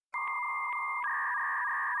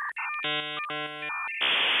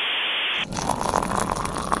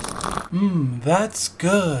That's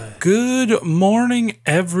good. Good morning,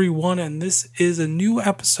 everyone, and this is a new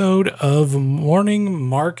episode of Morning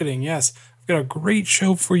Marketing. Yes, I've got a great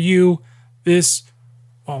show for you this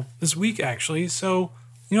week actually. So,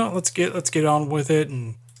 let's get on with it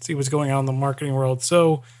and see what's going on in the marketing world.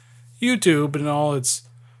 So, YouTube and all its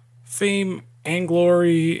fame and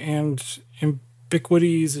glory and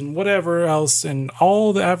ubiquities and whatever else, and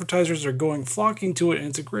all the advertisers are flocking to it, and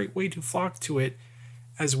it's a great way to flock to it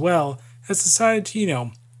as well, has decided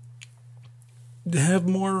to have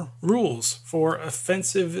more rules for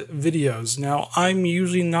offensive videos. Now, I'm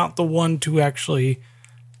usually not the one to actually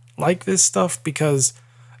like this stuff because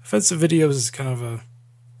offensive videos is kind of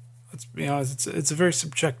it's a very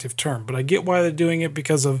subjective term, but I get why they're doing it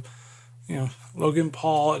because of Logan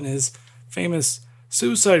Paul and his famous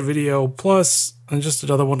suicide video, plus and just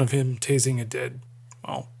another one of him tasing a dead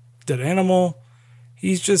animal.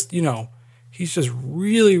 He's just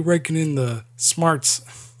really raking in the smarts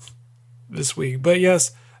this week. But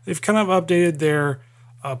yes, they've kind of updated their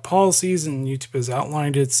policies, and YouTube has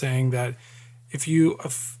outlined it, saying that if you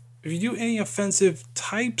do any offensive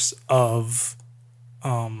types of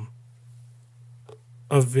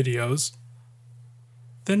videos,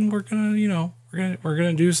 then we're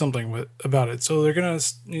gonna do something about it. So they're gonna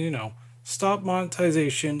stop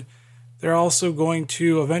monetization. They're also going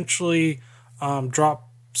to eventually drop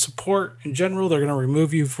support in general. They're going to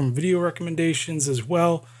remove you from video recommendations as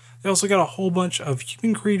well. They also got a whole bunch of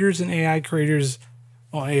human creators and AI creators,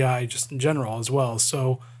 AI just in general as well.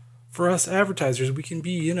 So for us advertisers, we can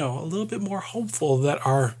be, a little bit more hopeful that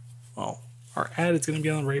our ad is going to be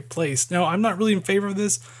on the right place. Now, I'm not really in favor of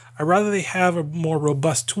this. I'd rather they have a more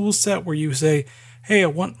robust tool set where you say, hey, I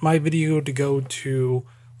want my video to go to,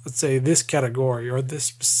 let's say, this category or this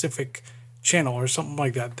specific channel or something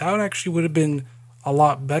like that. That actually would have been a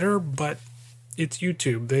lot better, but it's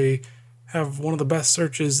YouTube. They have one of the best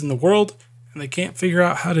searches in the world, and they can't figure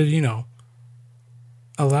out how to,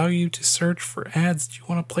 allow you to search for ads that you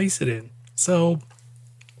want to place it in. So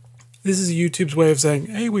this is YouTube's way of saying,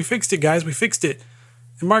 hey, we fixed it, guys. We fixed it.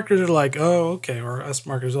 And marketers are like, oh, okay. Or us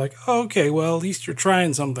marketers are like, oh, okay, well, at least you're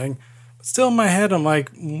trying something. But still in my head, I'm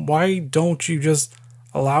like, why don't you just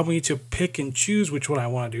allow me to pick and choose which one I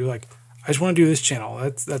want to do? Like, I just want to do this channel.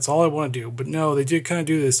 That's all I want to do. But no, they did kind of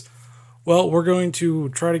do this. Well, we're going to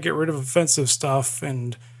try to get rid of offensive stuff,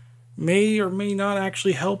 and may or may not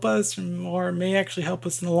actually help us, or may actually help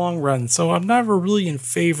us in the long run. So I'm never really in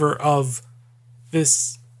favor of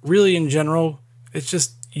this, really, in general. It's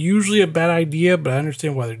just usually a bad idea, but I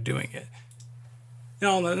understand why they're doing it.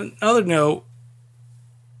 Now, on another note,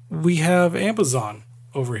 we have Amazon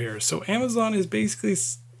over here. So Amazon is basically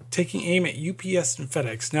taking aim at UPS and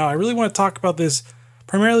FedEx. Now, I really want to talk about this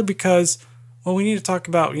primarily because, we need to talk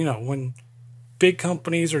about, when big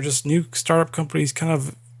companies or just new startup companies kind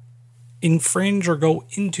of infringe or go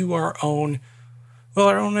into our own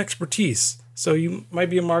expertise. So you might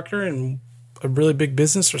be a marketer in a really big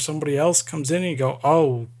business, or somebody else comes in and you go,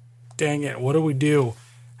 oh, dang it, what do we do?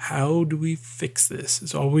 How do we fix this?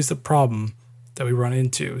 Is always the problem that we run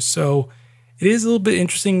into. So it is a little bit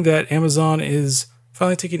interesting that Amazon is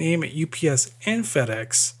finally taking aim at UPS and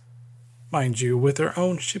FedEx, mind you, with their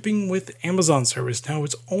own shipping with Amazon service. Now,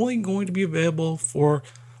 it's only going to be available for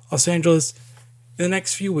Los Angeles in the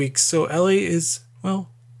next few weeks. So LA is,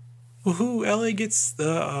 woohoo, LA gets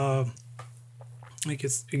the it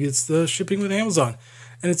gets the shipping with Amazon.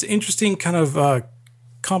 And it's interesting kind of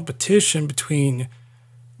competition between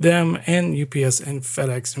them and UPS and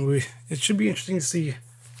FedEx. And it should be interesting to see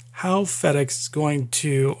how FedEx is going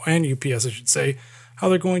to, and UPS, I should say, how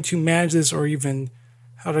they're going to manage this, or even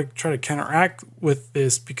how to try to counteract with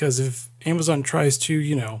this. Because if Amazon tries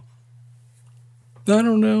to,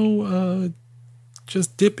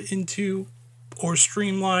 just dip into or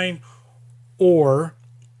streamline or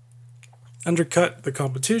undercut the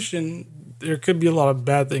competition, there could be a lot of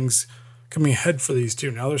bad things coming ahead for these two.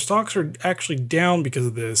 Now, their stocks are actually down because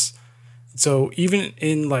of this. So even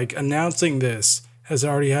in announcing this has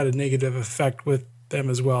already had a negative effect with them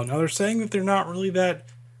as well. Now, they're saying that they're not really that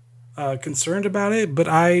concerned about it, but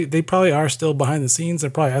they probably are still behind the scenes. They're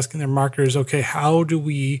probably asking their marketers, okay, how do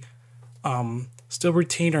we still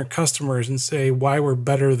retain our customers and say why we're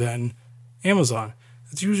better than Amazon?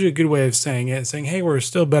 It's usually a good way of saying it, saying, hey, we're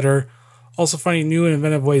still better. Also finding new and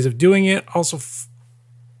inventive ways of doing it. Also,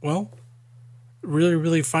 really,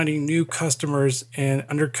 really finding new customers and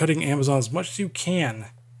undercutting Amazon as much as you can,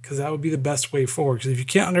 because that would be the best way forward. Because if you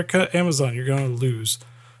can't undercut Amazon, you're going to lose.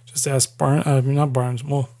 Just ask Barnes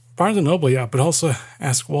and Noble, yeah, but also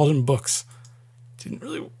ask Walden Books. Didn't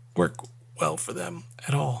really work well for them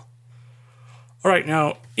at all. All right,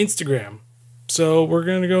 now Instagram. So we're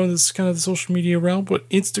going to go in this kind of the social media realm, but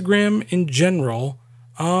Instagram in general,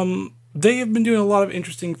 they have been doing a lot of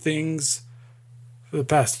interesting things for the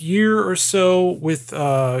past year or so with,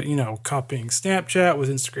 copying Snapchat with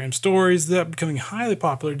Instagram stories, that becoming highly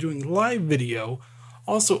popular, doing live video,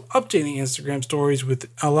 also updating Instagram stories with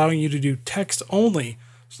allowing you to do text only.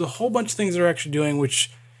 So a whole bunch of things they're actually doing,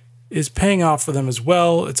 which is paying off for them as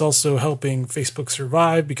well. It's also helping Facebook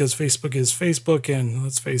survive because Facebook is Facebook, and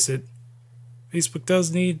let's face it, Facebook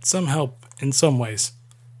does need some help in some ways.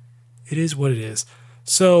 It is what it is.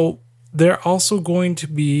 So they're also going to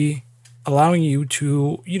be allowing you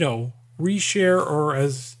to, reshare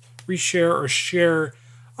or share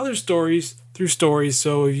other stories through stories.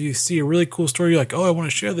 So if you see a really cool story, you're like, oh, I want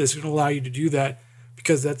to share this, it's going to allow you to do that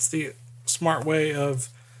because that's the smart way of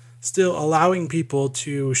still allowing people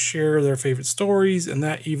to share their favorite stories, and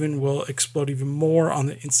that even will explode even more on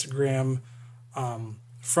the Instagram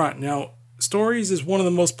front. Now, stories is one of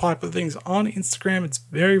the most popular things on Instagram. It's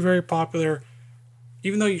very, very popular.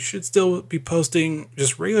 Even though you should still be posting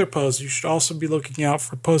just regular posts, you should also be looking out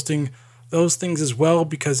for posting those things as well,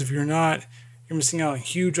 because if you're not, you're missing out on a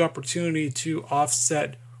huge opportunity to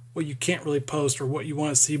offset what you can't really post or what you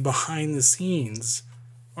want to see behind the scenes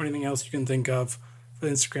or anything else you can think of for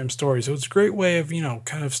the Instagram story. So it's a great way of,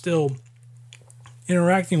 kind of still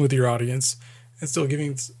interacting with your audience and still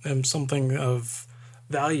giving them something of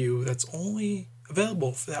value that's only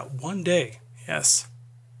available for that one day. Yes.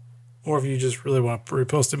 Or if you just really want to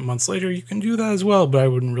repost it months later, you can do that as well, but I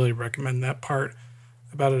wouldn't really recommend that part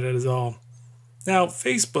about it at all. Now,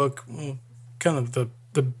 Facebook, kind of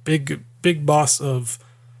the big boss of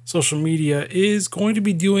social media, is going to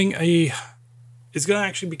be doing it's going to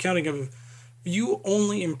actually be counting of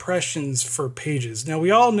view-only impressions for pages. Now, we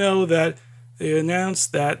all know that they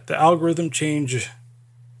announced that the algorithm change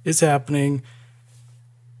is happening.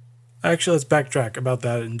 Actually, let's backtrack about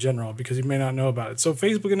that in general because you may not know about it. So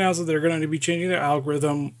Facebook announced that they're going to be changing their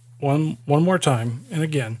algorithm one more time and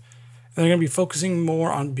again. And they're going to be focusing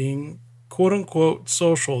more on being quote-unquote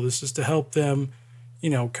social. This is to help them,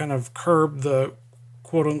 kind of curb the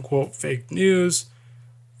quote-unquote fake news.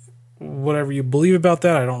 Whatever you believe about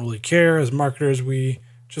that, I don't really care. As marketers, we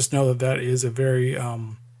just know that is a very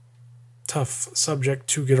tough subject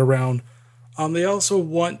to get around. They also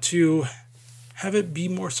want to have it be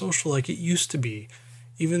more social like it used to be,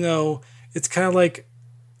 even though it's kind of like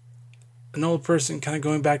an old person kind of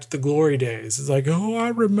going back to the glory days. It's like, oh, I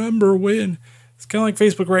remember when. It's kind of like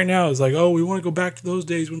Facebook right now. It's like, oh, we want to go back to those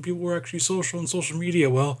days when people were actually social on social media.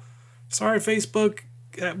 Well, sorry, Facebook,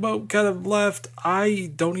 that boat kind of left.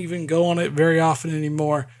 I don't even go on it very often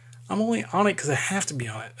anymore. I'm only on it because I have to be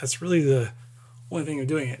on it. That's really the only thing of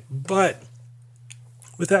doing it. But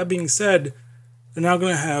with that being said, they're now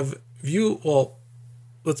going to have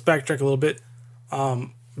let's backtrack a little bit.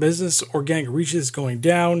 Business organic reach is going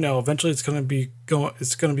down. Now, eventually it's going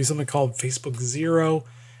to be something called Facebook Zero.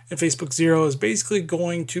 And Facebook Zero is basically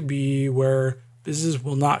going to be where businesses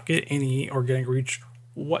will not get any organic reach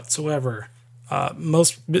whatsoever.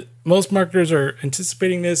 Most marketers are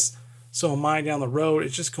anticipating this. So am I down the road.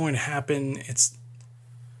 It's just going to happen. It's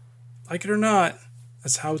like it or not.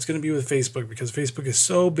 That's how it's going to be with Facebook, because Facebook is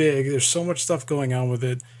so big. There's so much stuff going on with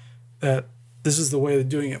it that this is the way they're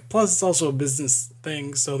doing it. Plus, it's also a business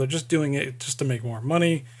thing, so they're just doing it just to make more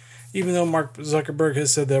money. Even though Mark Zuckerberg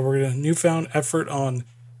has said that we're going to newfound effort on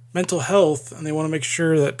mental health, and they want to make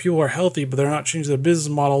sure that people are healthy, but they're not changing their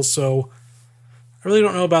business model. So I really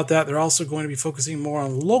don't know about that. They're also going to be focusing more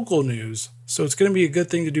on local news. So it's going to be a good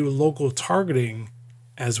thing to do local targeting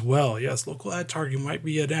as well. Yes, local ad targeting might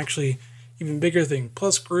be an actually even bigger thing.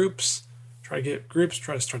 Plus groups. Try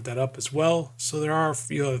to start that up as well. So there are a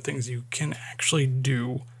few other things you can actually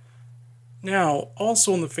do. Now,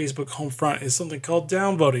 also on the Facebook home front is something called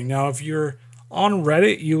downvoting. Now, if you're on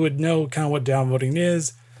Reddit, you would know kind of what downvoting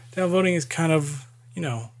is. Downvoting is kind of,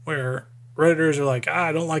 where Redditors are like,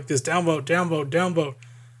 I don't like this, downvote.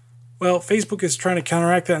 Well, Facebook is trying to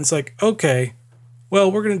counteract that, and it's like, okay,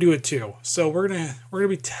 well, we're going to do it too. So we're going to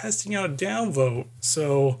be testing out a downvote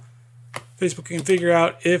so Facebook can figure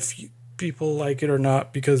out if people like it or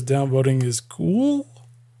not, because downvoting is cool.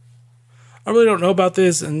 I really don't know about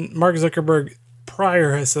this, and Mark Zuckerberg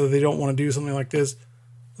prior has said that they don't want to do something like this.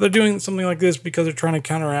 They're doing something like this because they're trying to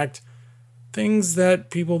counteract things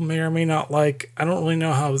that people may or may not like. I don't really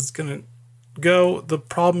know how it's going to go. The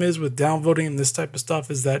problem is with downvoting and this type of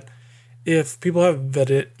stuff is that if people have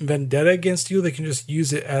vendetta against you, they can just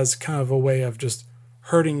use it as kind of a way of just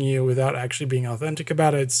hurting you without actually being authentic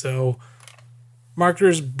about it. So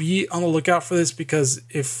marketers, be on the lookout for this, because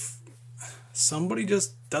if somebody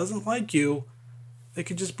just doesn't like you, they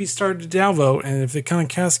could just be started to downvote, and if it kind of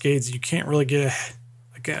cascades, you can't really get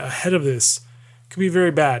ahead of this. It could be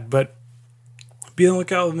very bad, but be on the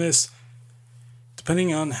lookout on this.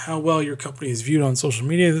 Depending on how well your company is viewed on social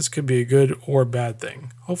media, this could be a good or bad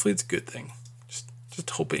thing. Hopefully it's a good thing. Just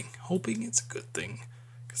hoping it's a good thing,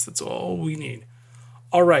 because that's all we need.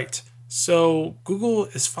 All right, so Google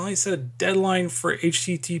has finally set a deadline for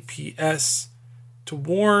HTTPS to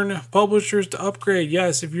warn publishers to upgrade.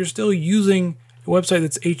 Yes, if you're still using a website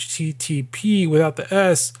that's HTTP without the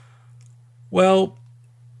S, well,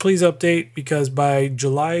 please update, because by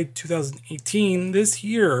July 2018, this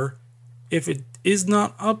year, if it is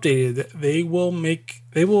not updated, they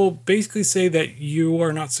will basically say that you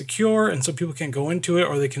are not secure, and so people can't go into it,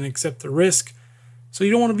 or they can accept the risk. So you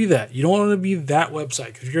don't want to be that. You don't want to be that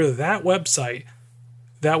website, because if you're that website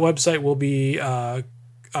will be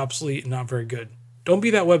obsolete and not very good. Don't be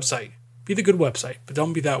that website. Be the good website, but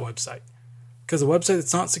don't be that website, because a website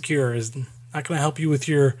that's not secure is not going to help you with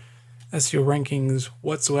your SEO rankings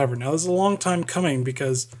whatsoever. Now, this is a long time coming,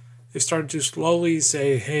 because they've started to slowly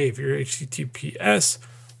say, hey, if you're HTTPS,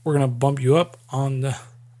 we're going to bump you up on the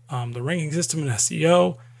ranking system in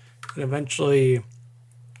SEO. And eventually,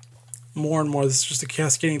 more and more, this is just a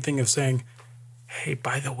cascading thing of saying, hey,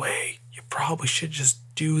 by the way, you probably should just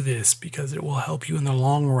do this, because it will help you in the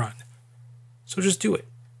long run. So just do it.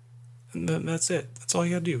 And that's it. That's all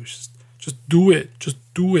you got to do. Just do it. Just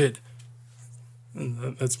do it.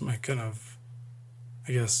 And that's my kind of,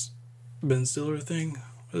 I guess, Ben Stiller thing.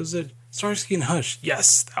 What is it? Starsky and Hutch.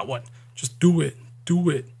 Yes, that one. Just do it. Do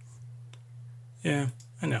it. Yeah,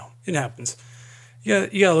 I know. It happens. You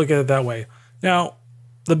gotta look at it that way. Now,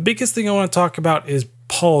 the biggest thing I want to talk about is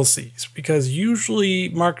policies, because usually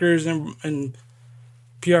marketers and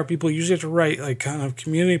PR people usually have to write like kind of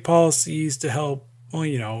community policies to help,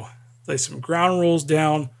 lay some ground rules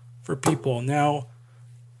down for people. Now,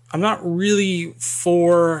 I'm not really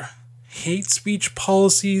for hate speech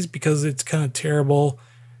policies, because it's kind of terrible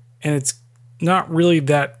and it's not really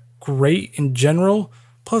that great in general.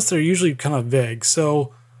 Plus, they're usually kind of vague.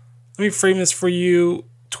 So let me frame this for you.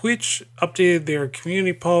 Twitch updated their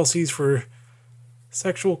community policies for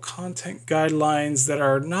sexual content guidelines that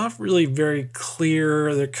are not really very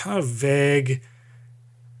clear. They're kind of vague.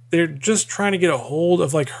 They're just trying to get a hold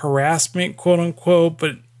of like harassment, quote unquote.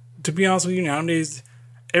 But to be honest with you, nowadays,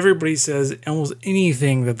 everybody says almost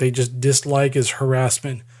anything that they just dislike is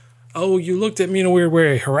harassment. Oh, you looked at me in a weird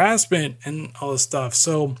way, harassment, and all this stuff.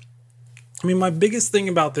 So, my biggest thing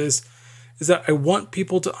about this is that I want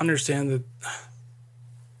people to understand that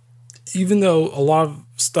even though a lot of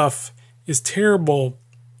stuff is terrible,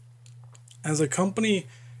 as a company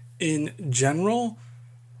in general,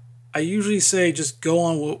 I usually say just go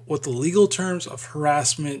on what the legal terms of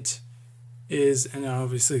harassment is, and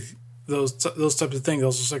obviously those types of things,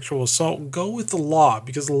 also sexual assault. Go with the law,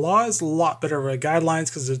 because the law is a lot better of guidelines,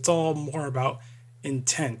 because it's all more about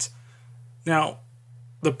intent. Now,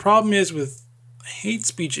 the problem is with hate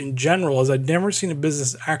speech in general is I've never seen a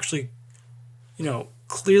business actually,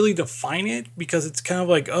 clearly define it, because it's kind of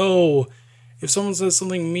like, oh, if someone says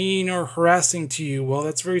something mean or harassing to you, well,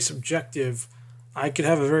 that's very subjective. I could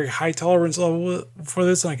have a very high tolerance level for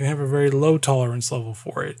this, and I can have a very low tolerance level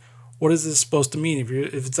for it. What is this supposed to mean?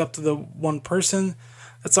 If it's up to the one person,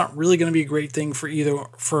 that's not really going to be a great thing for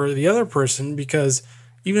the other person, because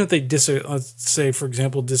even if they let's say, for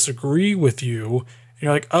example, disagree with you, and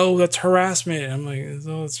you're like, oh, that's harassment. And I'm like,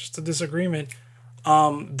 oh, it's just a disagreement.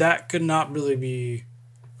 That could not really be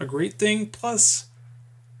a great thing. Plus,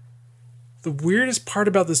 the weirdest part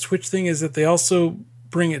about this Twitch thing is that they also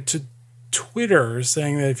bring it to Twitter,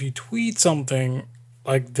 saying that if you tweet something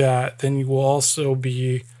like that, then you will also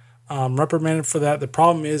be reprimanded for that. The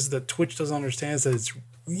problem is that Twitch doesn't understand is that it's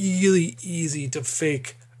really easy to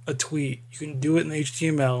fake a tweet. You can do it in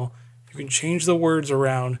HTML. You can change the words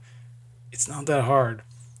around. It's not that hard.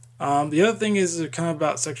 The other thing is kind of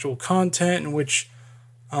about sexual content, in which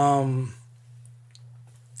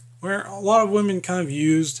where a lot of women kind of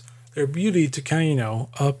used their beauty to kind of,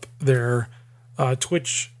 up their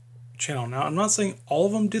Twitch channel. Now, I'm not saying all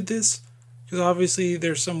of them did this, because obviously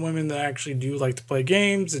there's some women that actually do like to play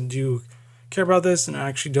games and do care about this and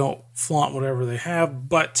actually don't flaunt whatever they have,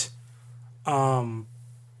 but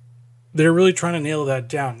they're really trying to nail that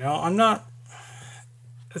down. Now,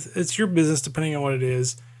 it's your business depending on what it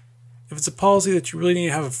is. If it's a policy that you really need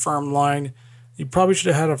to have a firm line, you probably should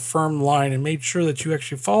have had a firm line and made sure that you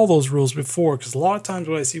actually follow those rules before, because a lot of times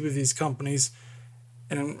what I see with these companies,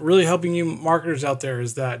 and really helping you marketers out there,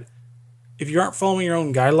 is that if you aren't following your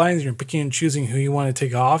own guidelines and you're picking and choosing who you want to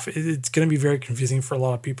take off, it's going to be very confusing for a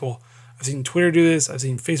lot of people. I've seen Twitter do this. I've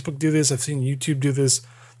seen Facebook do this. I've seen YouTube do this.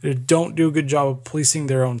 They don't do a good job of policing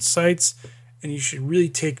their own sites. And you should really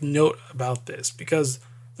take note about this, because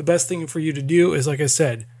the best thing for you to do is, like I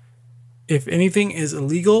said, if anything is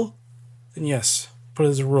illegal, then yes, put it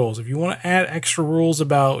as rules. If you want to add extra rules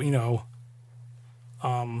about,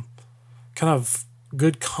 kind of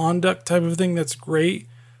good conduct type of thing, that's great.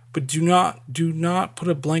 But do not put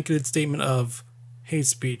a blanketed statement of hate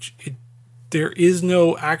speech. There is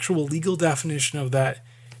no actual legal definition of that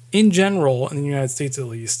in general, in the United States at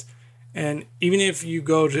least. And even if you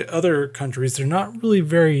go to other countries, they're not really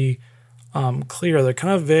very clear. They're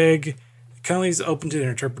kind of vague. It kind of leaves open to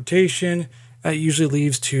interpretation. That usually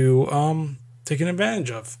leads to taken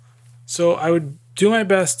advantage of. So I would do my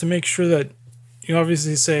best to make sure that you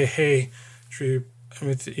obviously say, hey, treat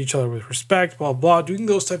with each other with respect, blah, blah. Doing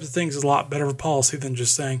those types of things is a lot better of a policy than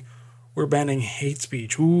just saying, we're banning hate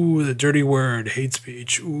speech. Ooh, the dirty word, hate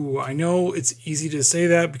speech. Ooh, I know it's easy to say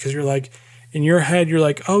that because you're like, in your head, you're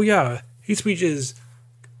like, oh yeah, hate speech is,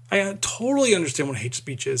 I totally understand what hate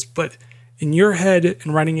speech is, but in your head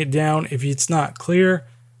and writing it down, if it's not clear,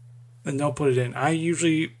 then don't put it in. I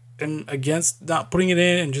usually am against not putting it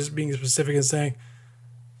in and just being specific and saying,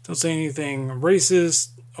 don't say anything racist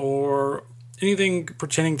or anything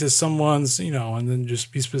pertaining to someone's, and then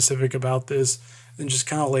just be specific about this and just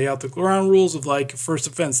kind of lay out the ground rules of like first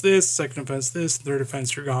offense this, second offense this, third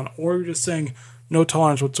offense you're gone. Or you're just saying no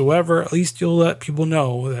tolerance whatsoever. At least you'll let people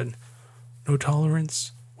know that no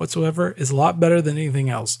tolerance whatsoever is a lot better than anything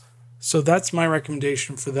else. So that's my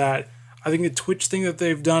recommendation for that. I think the Twitch thing that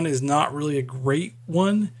they've done is not really a great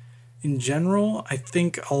one in general. I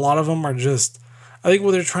think a lot of them are just, I think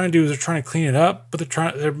what they're trying to do is they're trying to clean it up, but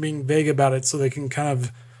they're being vague about it so they can kind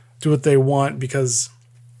of do what they want, because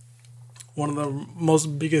one of the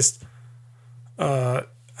most biggest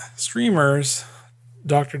streamers,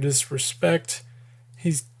 Dr. Disrespect,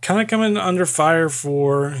 he's kind of coming under fire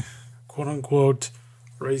for quote unquote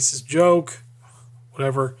racist joke,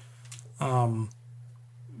 whatever.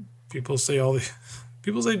 People say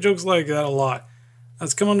jokes like that a lot.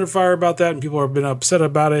 That's come under fire about that, and people have been upset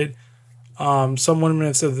about it. Some women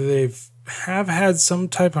have said that they've had some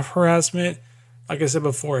type of harassment. Like I said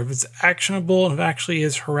before, if it's actionable and if it actually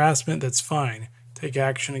is harassment, that's fine. Take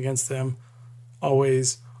action against them.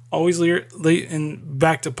 Always and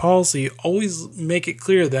back to policy, always make it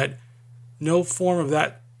clear that no form of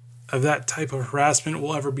that type of harassment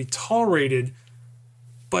will ever be tolerated.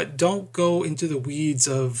 But don't go into the weeds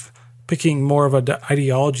of picking more of an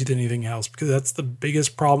ideology than anything else, because that's the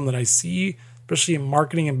biggest problem that I see, especially in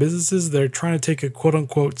marketing and businesses. They're trying to take a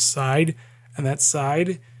quote-unquote side, and that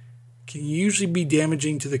side can usually be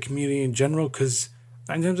damaging to the community in general, because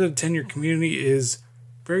 9 times out of 10 your community is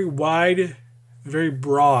very wide, very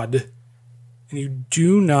broad, and you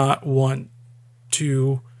do not want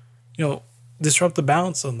to, disrupt the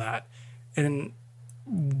balance on that. And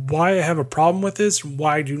why I have a problem with this,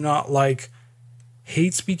 why I do not like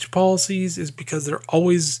hate speech policies, is because they're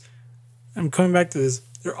always, I'm coming back to this,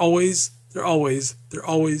 they're always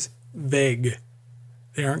vague.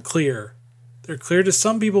 They aren't clear. They're clear to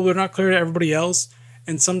some people, but they're not clear to everybody else.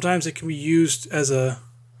 And sometimes it can be used as a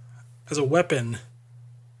weapon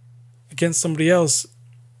against somebody else.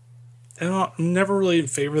 And I'm never really in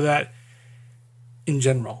favor of that in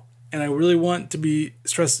general. And I really want to be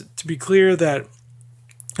clear that,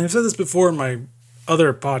 and I've said this before in my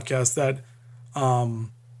other podcast,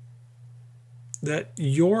 that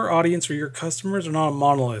your audience or your customers are not a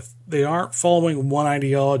monolith. They aren't following one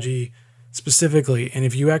ideology specifically. And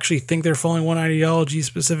if you actually think they're following one ideology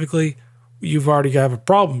specifically, you've already got a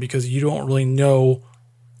problem, because you don't really know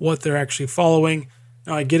what they're actually following.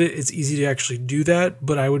 Now, I get it. It's easy to actually do that,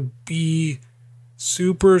 but I would be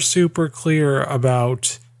super, super clear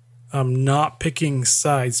about not picking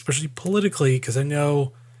sides, especially politically, because I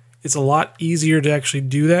know it's a lot easier to actually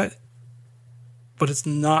do that, but it's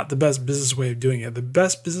not the best business way of doing it. The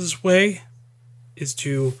best business way is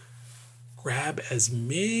to grab as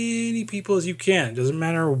many people as you can. It doesn't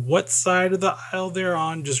matter what side of the aisle they're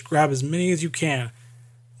on, just grab as many as you can.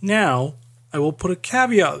 Now, I will put a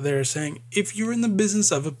caveat there saying, if you're in the business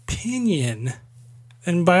of opinion,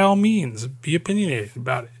 then by all means, be opinionated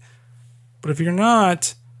about it. But if you're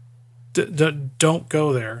not, don't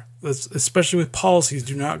go there. Especially with policies,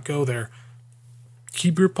 do not go there.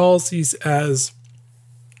 Keep your policies as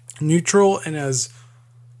neutral and as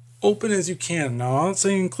open as you can. Now, I'm not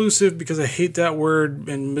saying inclusive, because I hate that word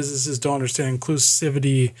and businesses don't understand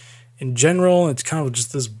inclusivity in general. It's kind of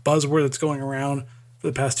just this buzzword that's going around for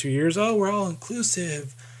the past 2 years. Oh, we're all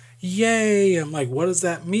inclusive. Yay! I'm like, what does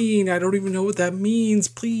that mean? I don't even know what that means.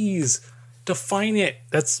 Please define it.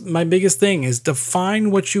 That's my biggest thing, is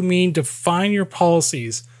define what you mean, define your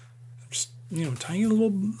policies. Just, tiny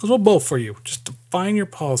little bow for you. Just define your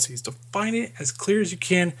policies. Define it as clear as you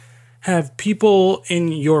can. Have people in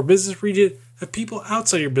your business read it. Have people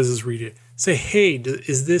outside your business read it. Say, hey,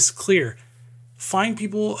 is this clear? Find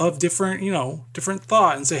people of different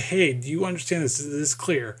thought and say, hey, do you understand this? Is this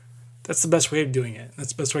clear? That's the best way of doing it.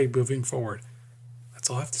 That's the best way of moving forward. That's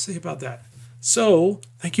all I have to say about that. So,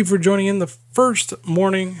 thank you for joining in the first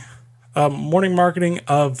morning marketing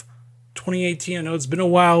of 2018. I know it's been a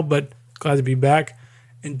while, but glad to be back.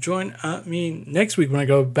 And join me next week when I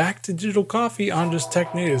go back to Digital Coffee on Just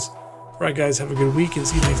Tech News. All right, guys, have a good week and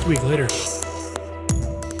see you next week. Later.